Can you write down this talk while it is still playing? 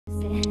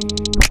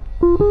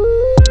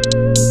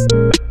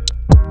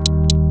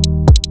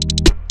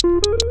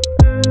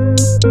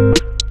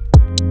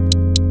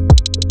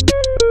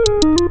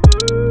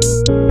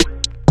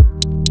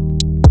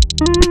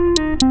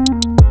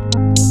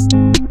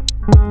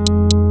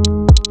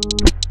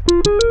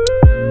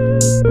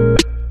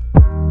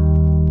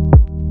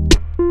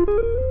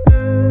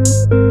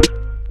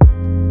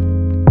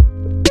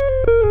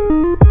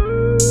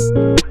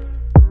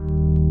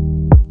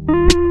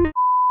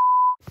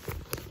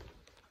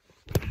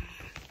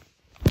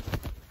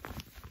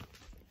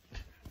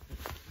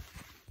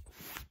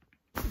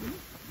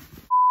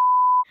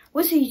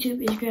What's up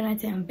YouTube, it's girl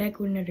Nata. I'm back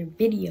with another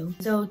video.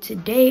 So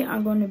today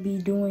I'm going to be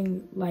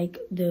doing like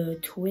the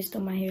twist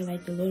on my hair,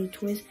 like the little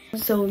twist.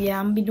 So yeah,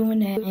 I'm gonna be doing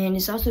that, and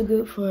it's also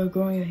good for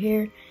growing your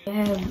hair.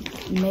 I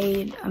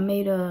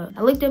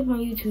looked up on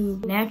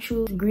YouTube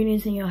natural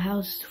ingredients in your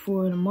house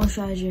for to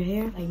moisturize your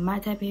hair, like my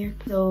type of hair.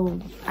 So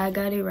I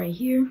got it right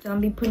here. So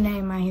I'm gonna be putting that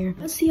in my hair.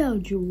 Let's see how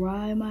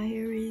dry my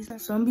hair is.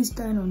 So I'm gonna be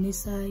starting on this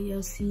side.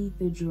 Y'all see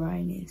the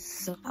dryness.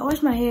 So I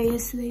washed my hair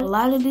yesterday. A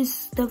lot of this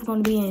stuff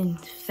gonna be in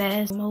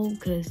fast mode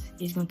because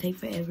it's gonna take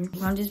forever.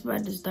 I'm just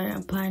about to start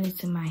applying it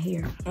to my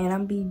hair, and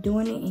I'm be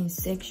doing it in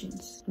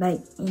sections, like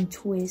in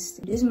twists.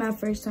 This is my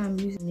first time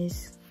using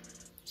this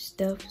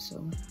stuff,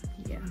 so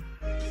yeah.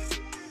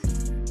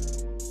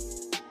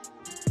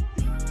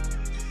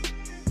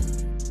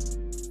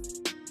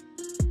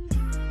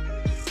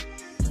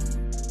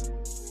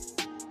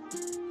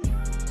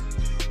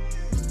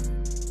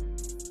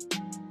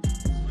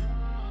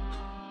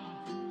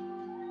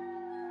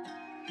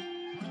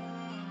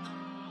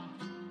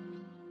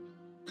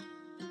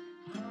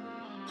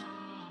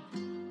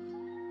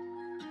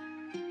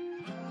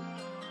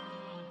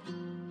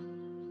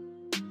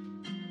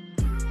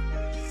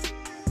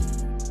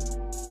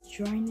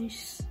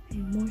 Dryness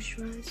and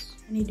moisturize.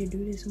 I need to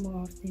do this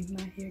more often.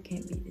 My hair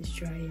can't be this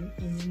dry, and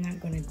it's not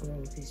gonna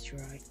grow this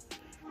dry.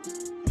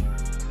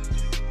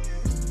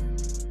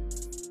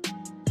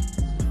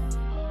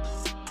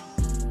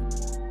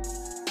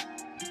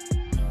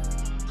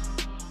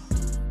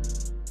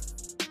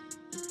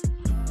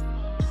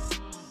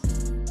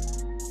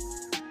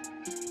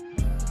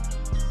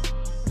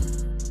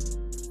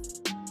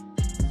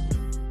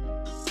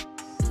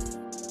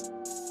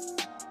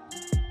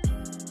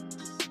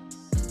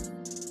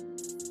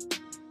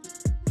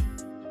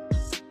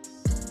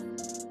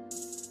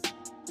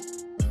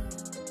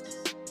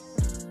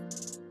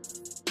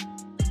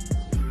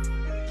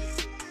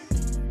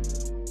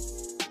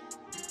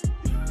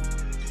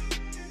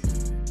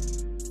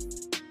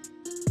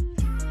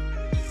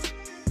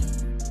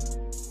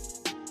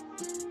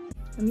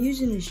 I'm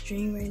using a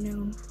string right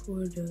now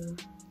to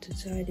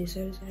tie this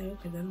other side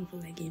up because I don't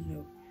feel like getting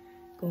up,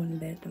 going to the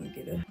bathroom and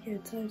get a hair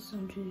tie, so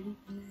I'm just using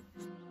that.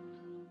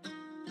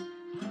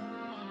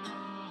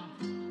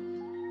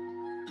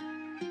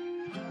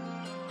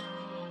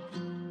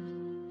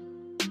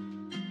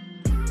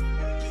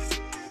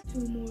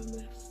 Two more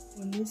left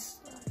on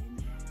this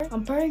side.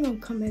 I'm probably gonna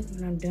come back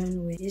when I'm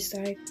done with this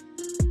side.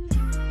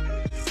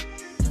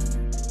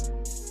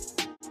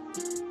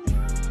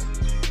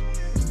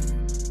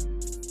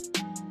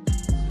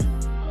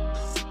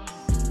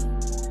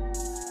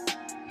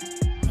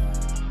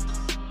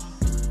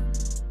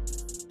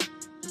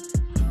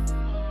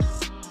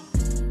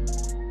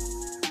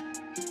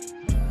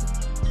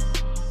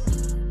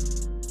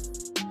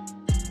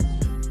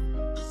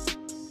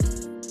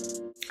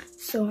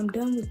 So I'm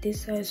done with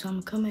this side, so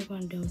I'm gonna come back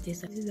when I'm done with this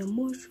side. This is the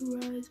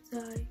moisturized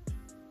side,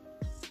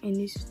 and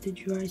this is the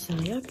dry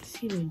side. Y'all can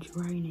see the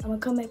dryness. I'm gonna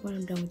come back when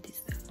I'm done with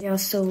this side. Y'all,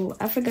 so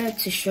I forgot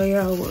to show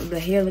y'all what the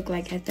hair look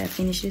like after I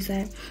finish this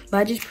side.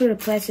 But I just put a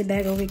plastic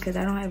bag over it because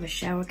I don't have a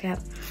shower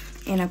cap,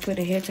 and I put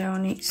a hair tie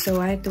on it.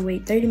 So I have to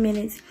wait 30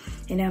 minutes,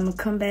 and then I'm gonna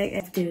come back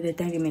after the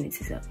 30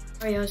 minutes is up.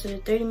 All right, y'all, so the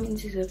 30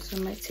 minutes is up, so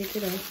I might take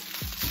it off.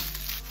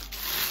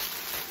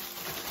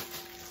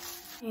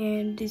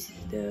 And this is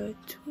the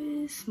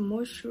twist,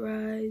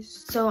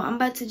 moisturize. So I'm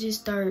about to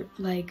just start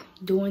like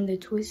doing the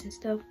twist and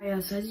stuff. Yeah,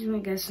 so I just went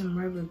and got some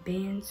rubber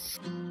bands.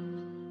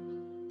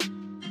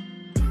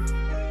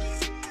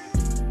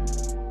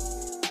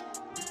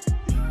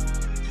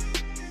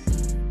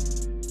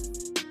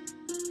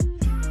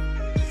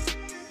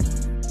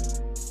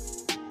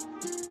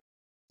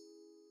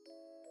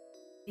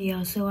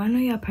 Yeah, so I know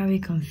y'all probably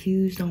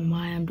confused on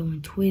why I'm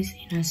doing twists,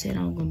 and I said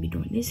I'm gonna be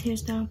doing this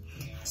hairstyle.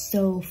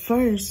 So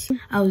first,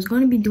 I was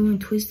gonna be doing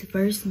twists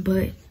first,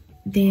 but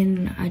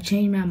then I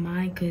changed my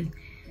mind because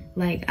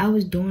like I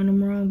was doing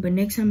them wrong. But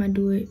next time I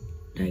do it,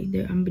 like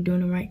I'm gonna be doing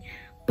them right.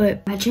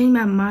 But I changed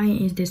my mind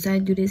and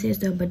decided to do this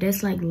hairstyle, but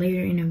that's like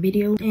later in the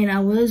video. And I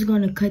was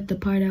gonna cut the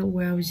part out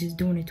where I was just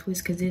doing a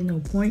twist because there's no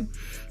point.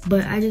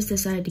 But I just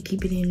decided to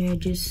keep it in there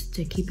just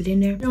to keep it in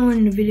there. Later on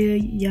in the video,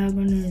 y'all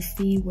gonna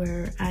see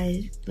where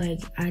I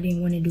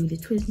didn't want to do the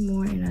twist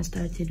more and I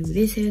started to do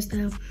this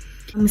hairstyle.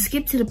 I'm gonna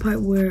skip to the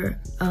part where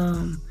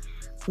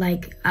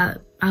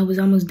I was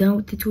almost done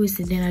with the twist,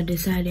 and then I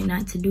decided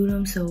not to do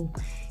them. So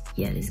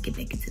yeah, let's get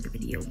back into the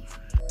video.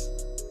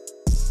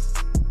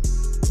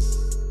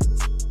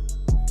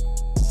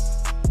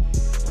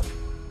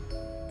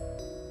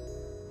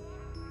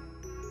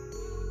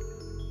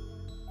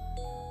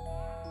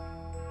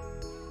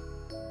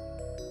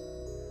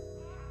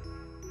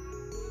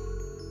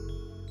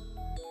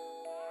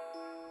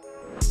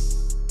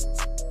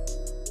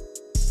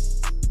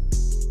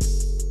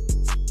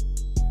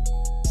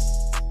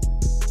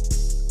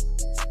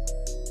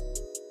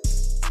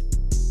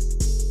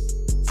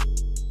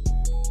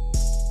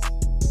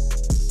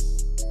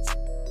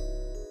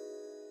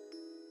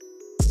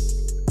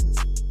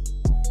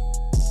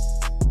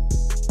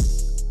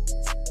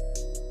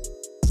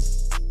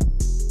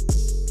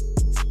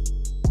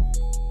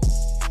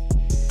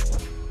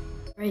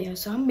 yeah,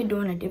 so I'm gonna be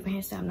doing a different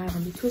hairstyle. I'm not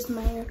gonna be twisting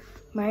my hair.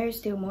 My hair is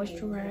still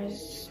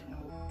moisturized.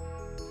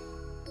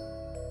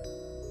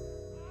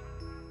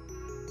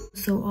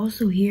 So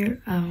also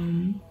here,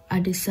 I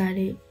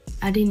decided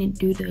I didn't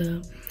do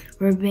the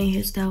rubber band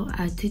hairstyle.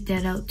 I took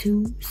that out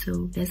too,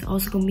 so that's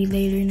also gonna be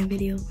later in the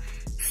video.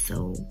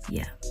 So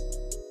yeah.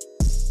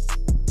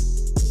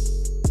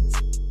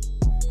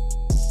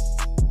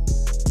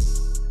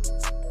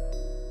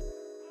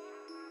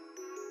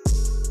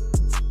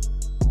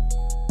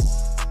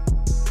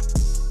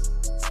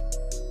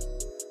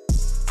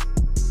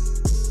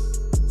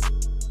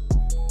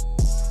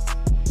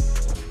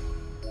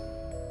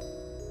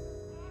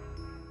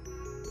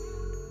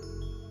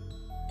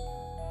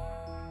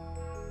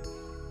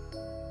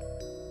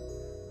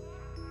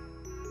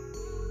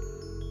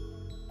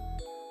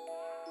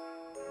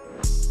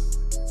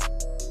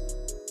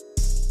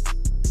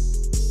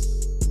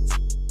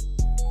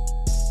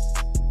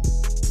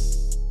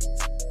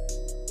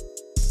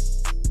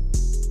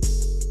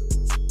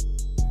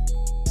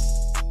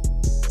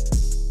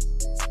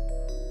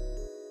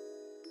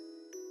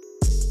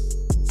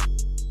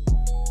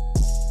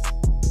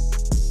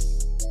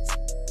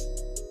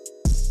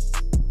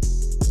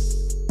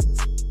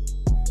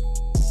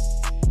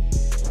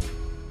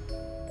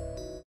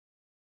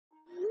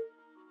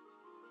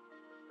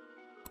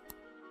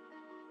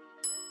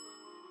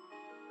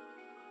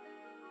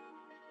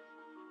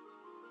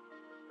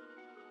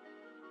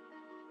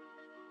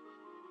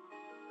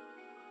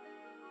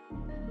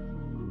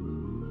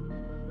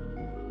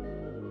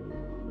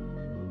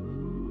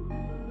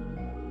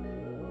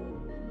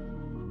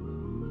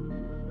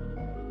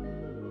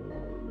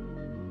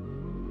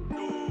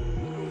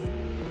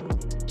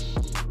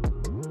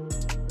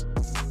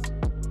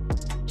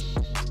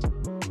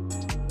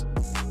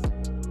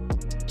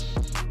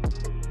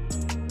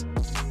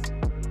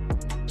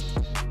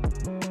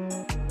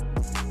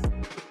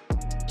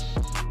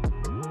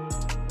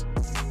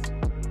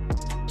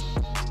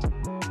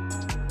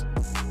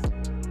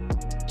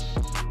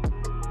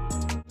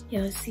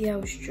 Y'all see I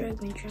was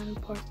struggling trying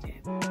to park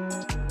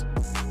that.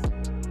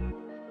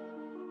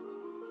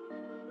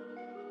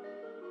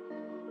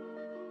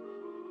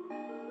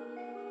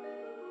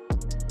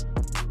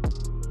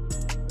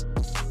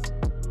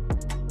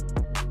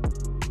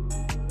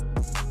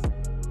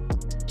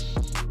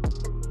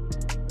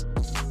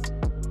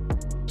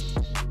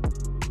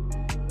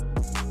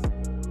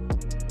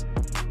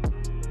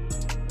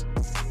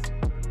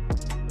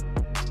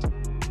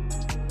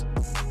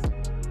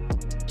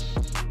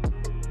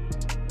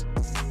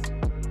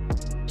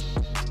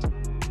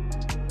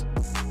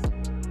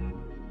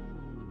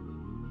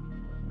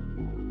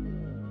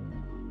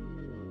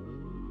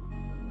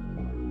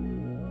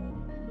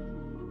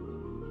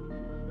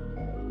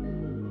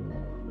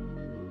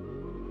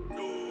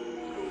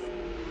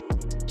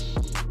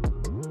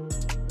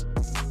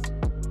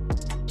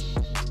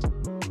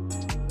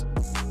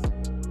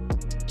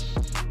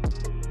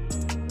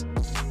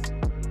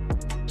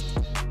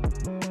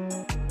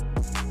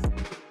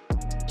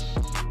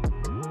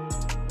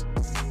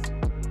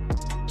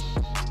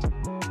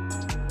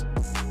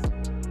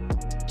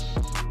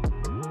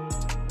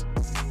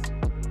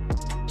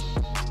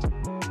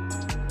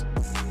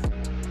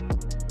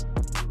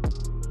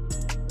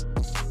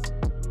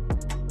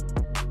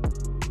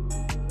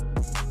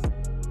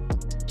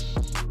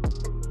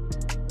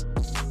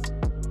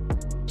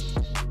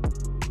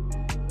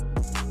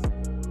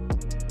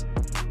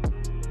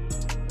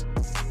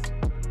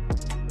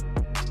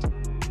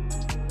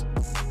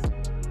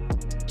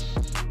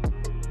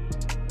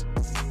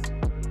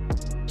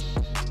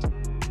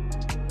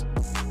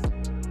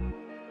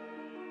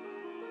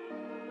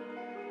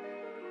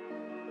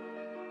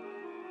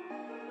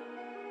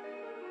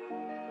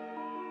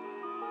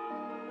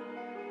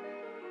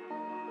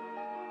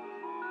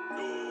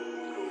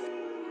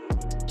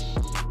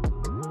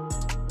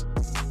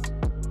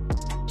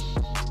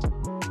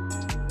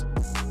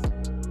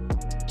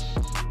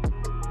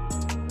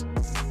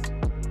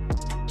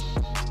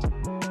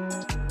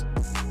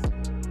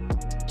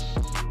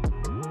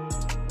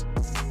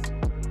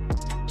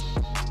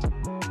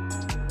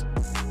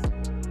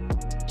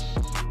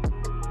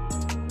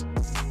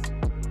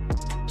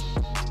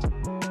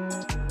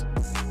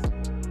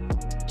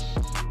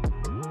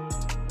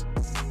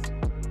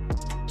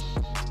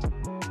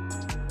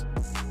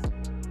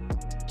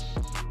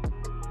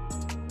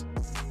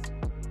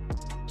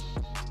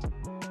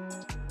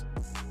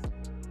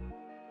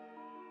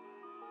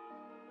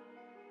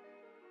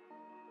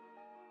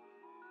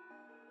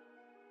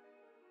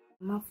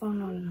 My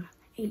phone on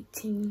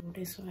 18,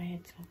 that's why I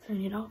had to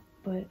turn it off,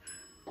 but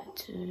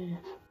to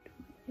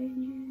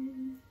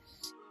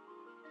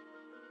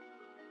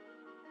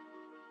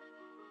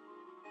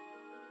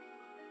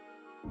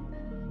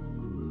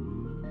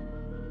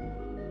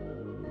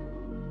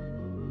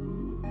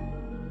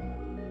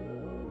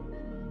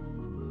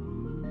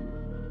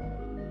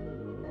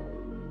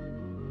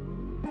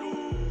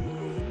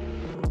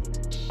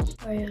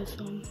Alright,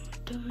 so I'm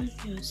done.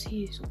 You'll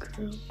see it's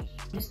curly.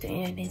 That's the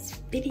end of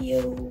this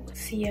video.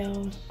 See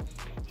y'all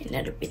in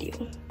another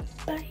video.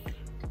 Bye.